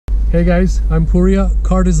Hey guys, I'm Pouria,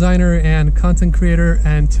 car designer and content creator,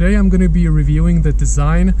 and today I'm going to be reviewing the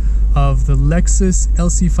design of the Lexus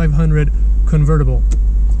LC500 convertible.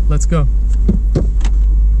 Let's go.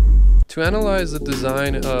 To analyze the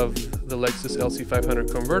design of the Lexus LC500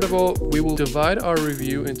 convertible, we will divide our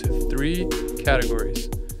review into three categories.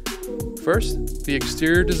 First, the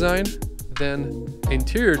exterior design, then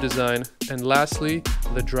interior design, and lastly,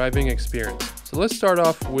 the driving experience. So let's start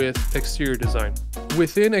off with exterior design.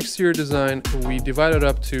 Within exterior design, we divided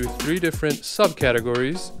up to three different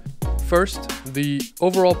subcategories. First, the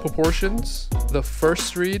overall proportions, the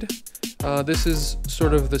first read. This is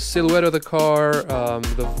sort of the silhouette of the car,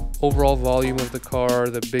 the overall volume of the car,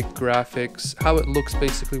 the big graphics, how it looks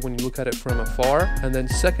basically when you look at it from afar. And then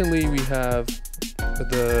secondly, we have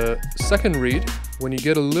the second read, when you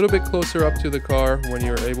get a little bit closer up to the car, when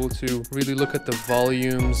you're able to really look at the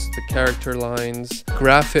volumes, the character lines,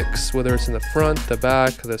 graphics, whether it's in the front, the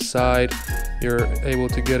back, the side, you're able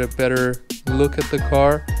to get a better look at the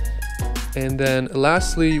car. And then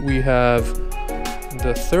lastly, we have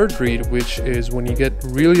the third read, which is when you get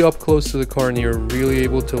really up close to the car and you're really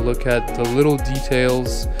able to look at the little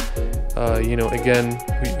details. Again,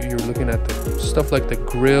 you're looking at the stuff like the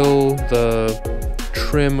grille, the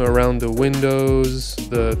trim around the windows,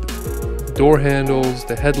 the door handles,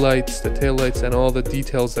 the headlights, the taillights, and all the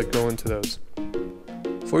details that go into those.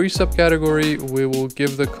 For each subcategory, we will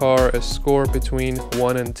give the car a score between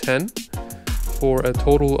 1 and 10 for a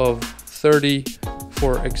total of 30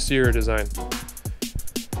 for exterior design.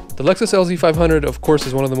 The Lexus LC500, of course,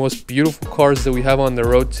 is one of the most beautiful cars that we have on the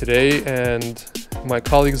road today, and my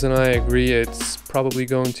colleagues and I agree it's probably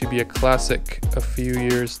going to be a classic a few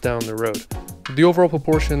years down the road. The overall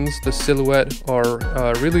proportions, the silhouette are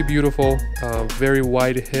really beautiful, very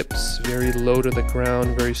wide hips, very low to the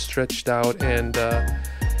ground, very stretched out, and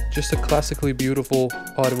just a classically beautiful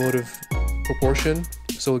automotive proportion.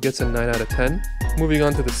 So it gets a 9 out of 10. Moving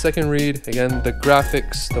on to the second read, again, the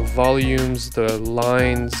graphics, the volumes, the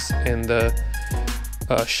lines, and the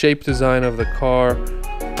shape design of the car.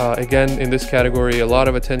 Again, in this category, a lot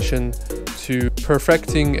of attention to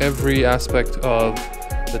perfecting every aspect of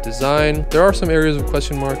the design. There are some areas of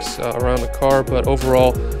question marks around the car, but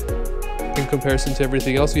overall, in comparison to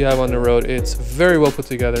everything else we have on the road, it's very well put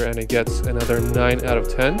together and it gets another 9 out of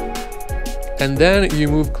 10. And then you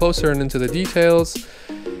move closer and into the details,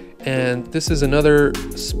 and this is another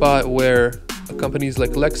spot where companies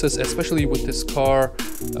like Lexus, especially with this car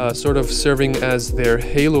sort of serving as their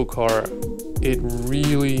halo car, it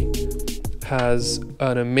really has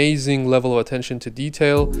an amazing level of attention to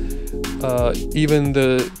detail. Even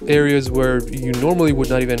the areas where you normally would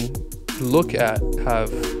not even look at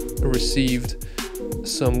have received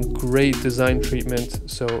some great design treatment,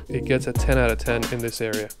 so it gets a 10 out of 10 in this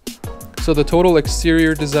area. So the total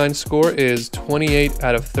exterior design score is 28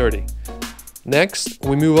 out of 30. Next,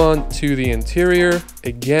 we move on to the interior.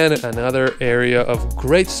 Again, another area of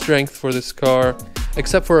great strength for this car,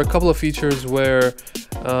 except for a couple of features where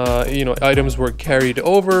items were carried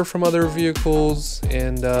over from other vehicles,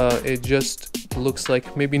 and it just looks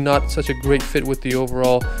like maybe not such a great fit with the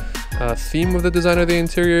overall theme of the design of the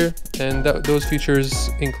interior. And those features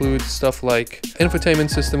include stuff like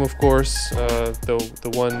infotainment system, of course,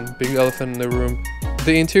 the one big elephant in the room.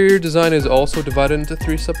 The interior design is also divided into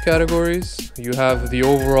three subcategories. You have the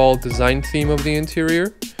overall design theme of the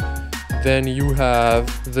interior, then you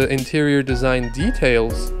have the interior design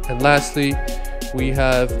details, and lastly, we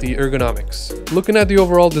have the ergonomics. Looking at the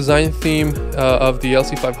overall design theme of the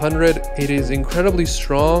LC500, it is incredibly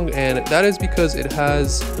strong, and that is because it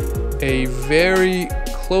has a very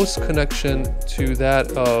close connection to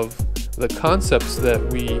that of the concepts that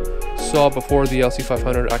we saw before the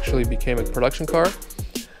LC500 actually became a production car.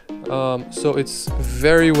 So it's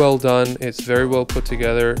very well done, it's very well put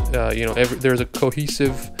together. There's a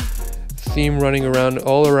cohesive theme running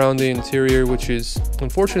all around the interior, which is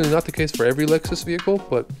unfortunately not the case for every Lexus vehicle,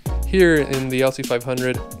 but here in the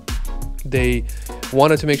LC500 they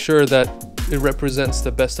wanted to make sure that it represents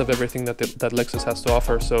the best of everything that Lexus has to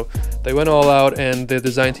offer. So they went all out, and the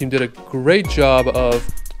design team did a great job of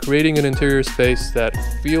creating an interior space that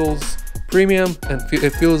feels premium and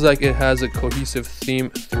it feels like it has a cohesive theme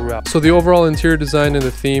throughout. So the overall interior design and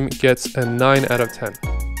the theme gets a 9 out of 10.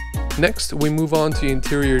 Next, we move on to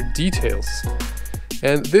interior details.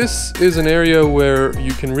 And this is an area where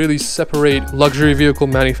you can really separate luxury vehicle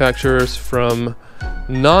manufacturers from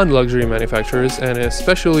non-luxury manufacturers, and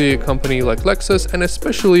especially a company like Lexus, and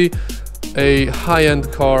especially a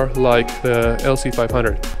high-end car like the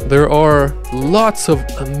LC500. There are lots of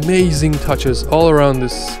amazing touches all around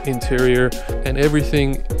this interior, and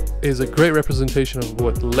everything is a great representation of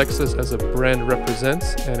what Lexus as a brand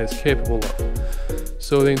represents and is capable of.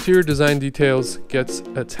 So the interior design details gets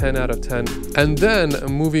a 10 out of 10. And then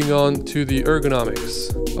moving on to the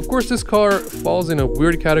ergonomics. Of course, this car falls in a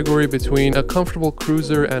weird category between a comfortable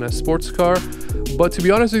cruiser and a sports car, but to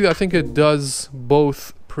be honest with you, I think it does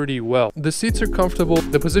both pretty well. The seats are comfortable.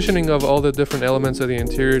 The positioning of all the different elements of the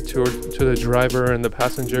interior to the driver and the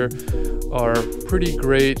passenger are pretty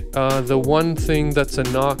great. The one thing that's a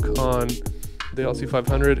knock on the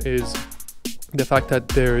LC500 is the fact that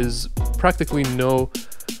there is practically no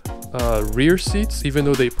rear seats. Even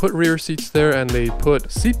though they put rear seats there and they put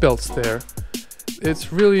seat belts there,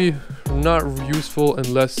 it's really not useful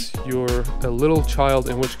unless you're a little child,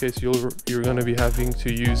 in which case you're going to be having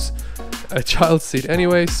to use a child seat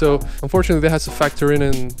anyway. So unfortunately that has to factor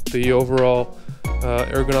in the overall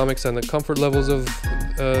ergonomics and the comfort levels of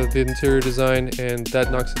the interior design, and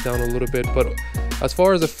that knocks it down a little bit. But as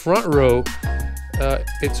far as the front row,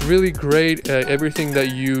 it's really great. Everything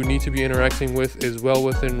that you need to be interacting with is well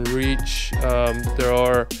within reach. There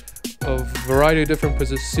are a variety of different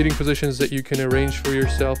seating positions that you can arrange for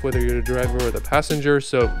yourself, whether you're the driver or the passenger.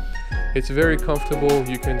 So it's very comfortable.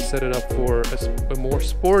 You can set it up for a more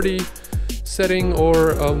sporty setting or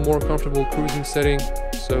a more comfortable cruising setting.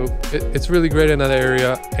 So it's really great in that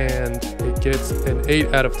area, and it gets an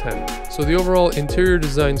 8 out of 10. So the overall interior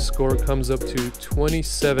design score comes up to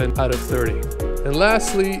 27 out of 30. And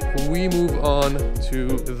lastly, we move on to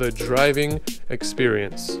the driving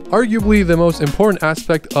experience. Arguably the most important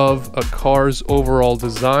aspect of a car's overall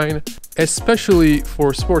design, especially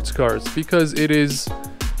for sports cars, because it is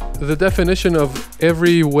the definition of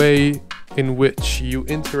every way in which you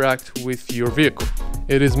interact with your vehicle.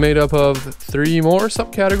 It is made up of 3 more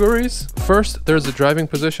subcategories. First, there's the driving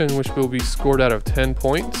position, which will be scored out of 10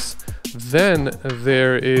 points. Then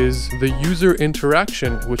there is the user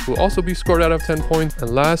interaction, which will also be scored out of 10 points.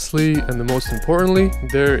 And lastly, and the most importantly,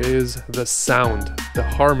 there is the sound, the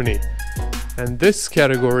harmony. And this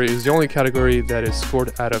category is the only category that is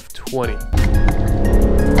scored out of 20.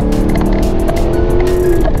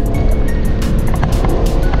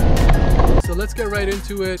 So let's get right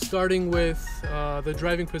into it, starting with the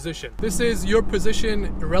driving position. This is your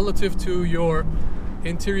position relative to your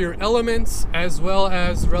interior elements, as well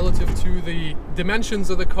as relative to the dimensions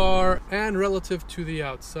of the car and relative to the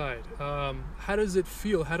outside. How does it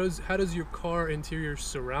feel? How does your car interior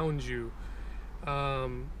surround you?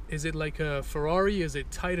 Is it like a Ferrari? Is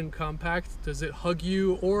it tight and compact? Does it hug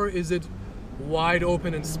you? Or is it wide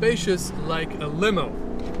open and spacious like a limo?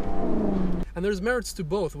 And there's merits to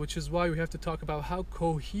both, which is why we have to talk about how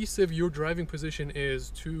cohesive your driving position is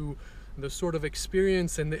to the sort of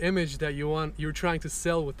experience and the image that you're trying to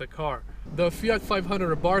sell with the car. The Fiat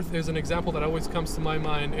 500 Abarth is an example that always comes to my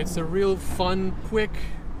mind. It's a real fun, quick,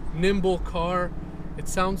 nimble car. It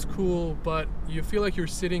sounds cool, but you feel like you're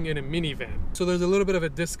sitting in a minivan. So there's a little bit of a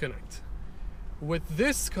disconnect. With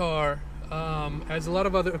this car, as a lot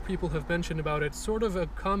of other people have mentioned about it, sort of a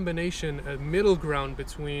combination, a middle ground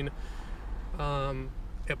between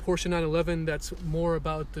a Porsche 911 that's more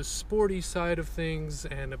about the sporty side of things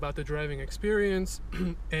and about the driving experience,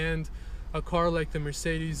 and a car like the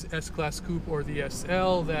Mercedes S-Class Coupe or the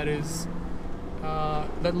SL that is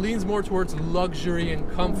that leans more towards luxury and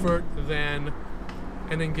comfort than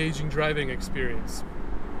an engaging driving experience.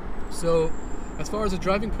 So as far as the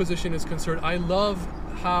driving position is concerned, I love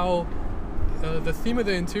how the theme of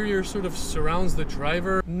the interior sort of surrounds the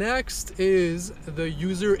driver. Next is the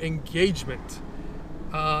user engagement.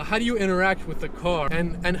 How do you interact with the car,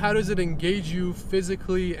 and how does it engage you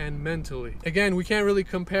physically and mentally? Again, we can't really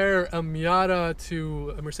compare a Miata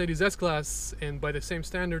to a Mercedes S-Class and by the same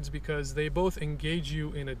standards, because they both engage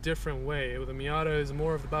you in a different way. The Miata is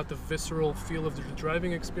more about the visceral feel of the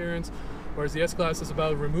driving experience, whereas the S-Class is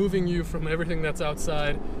about removing you from everything that's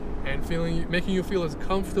outside and making you feel as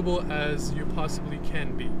comfortable as you possibly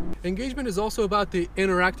can be. Engagement is also about the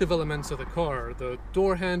interactive elements of the car, the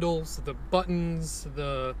door handles, the buttons,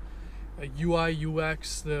 the UI,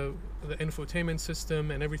 UX, the infotainment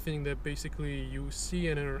system, and everything that basically you see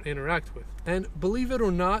and interact with. And believe it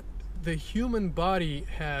or not, the human body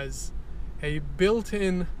has a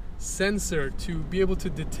built-in sensor to be able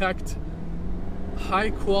to detect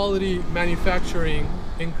high quality manufacturing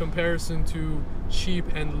in comparison to cheap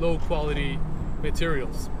and low quality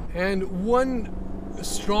materials. And one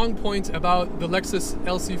strong point about the Lexus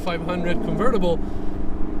LC500 convertible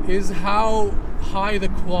is how high the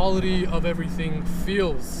quality of everything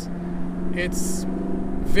feels. It's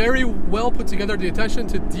very well put together. The attention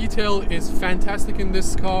to detail is fantastic in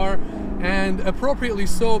this car, and appropriately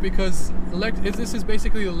so, because this is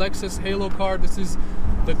basically the Lexus Halo car. This is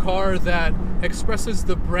the car that expresses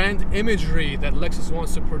the brand imagery that Lexus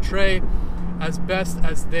wants to portray as best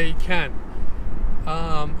as they can.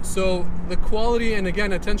 So the quality and,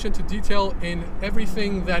 again, attention to detail in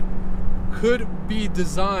everything that could be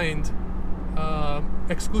designed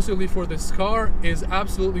exclusively for this car is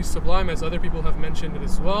absolutely sublime, as other people have mentioned it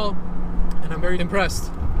as well. And I'm very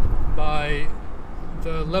impressed by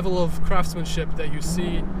the level of craftsmanship that you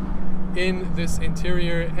see in this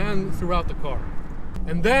interior and throughout the car.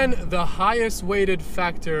 And then the highest weighted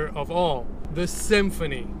factor of all, the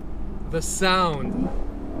symphony, the sound.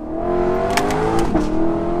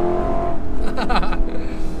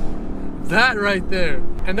 That right there.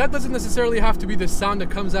 And that doesn't necessarily have to be the sound that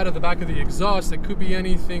comes out of the back of the exhaust. It could be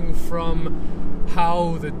anything from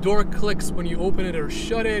how the door clicks when you open it or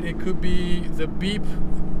shut it. It could be the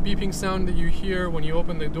beeping sound that you hear when you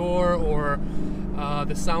open the door, or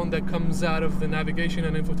the sound that comes out of the navigation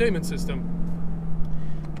and infotainment system.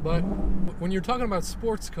 But when you're talking about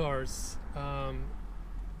sports cars,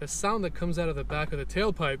 the sound that comes out of the back of the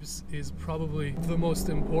tailpipes is probably the most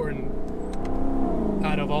important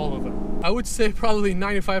out of all of them. I would say probably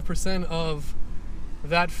 95% of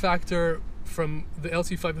that factor from the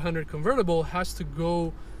LC500 convertible has to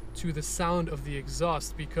go to the sound of the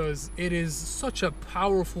exhaust, because it is such a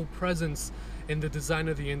powerful presence in the design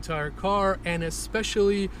of the entire car, and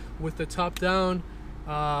especially with the top down,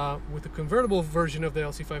 with the convertible version of the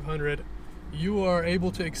LC500, you are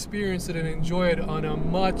able to experience it and enjoy it on a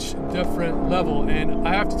much different level. And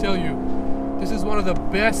I have to tell you, this is one of the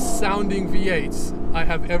best sounding V8s I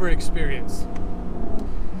have ever experienced.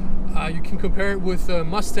 You can compare it with a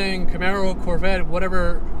Mustang, Camaro, Corvette,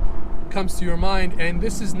 whatever comes to your mind, and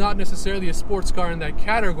this is not necessarily a sports car in that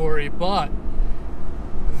category, but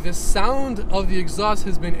the sound of the exhaust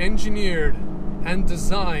has been engineered and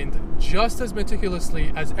designed just as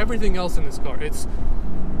meticulously as everything else in this car. It's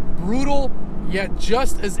brutal, yet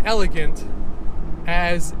just as elegant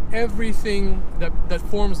as everything that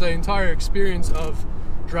forms the entire experience of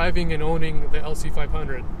driving and owning the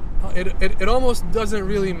LC500. It almost doesn't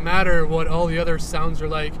really matter what all the other sounds are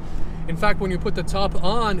like. In fact, when you put the top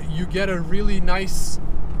on, you get a really nice,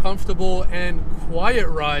 comfortable, and quiet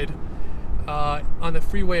ride on the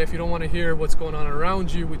freeway if you don't want to hear what's going on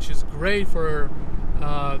around you, which is great for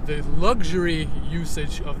the luxury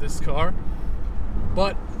usage of this car.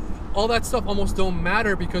 But all that stuff almost don't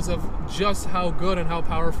matter because of just how good and how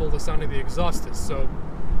powerful the sound of the exhaust is. So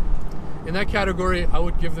in that category, I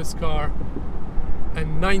would give this car a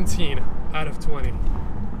 19 out of 20.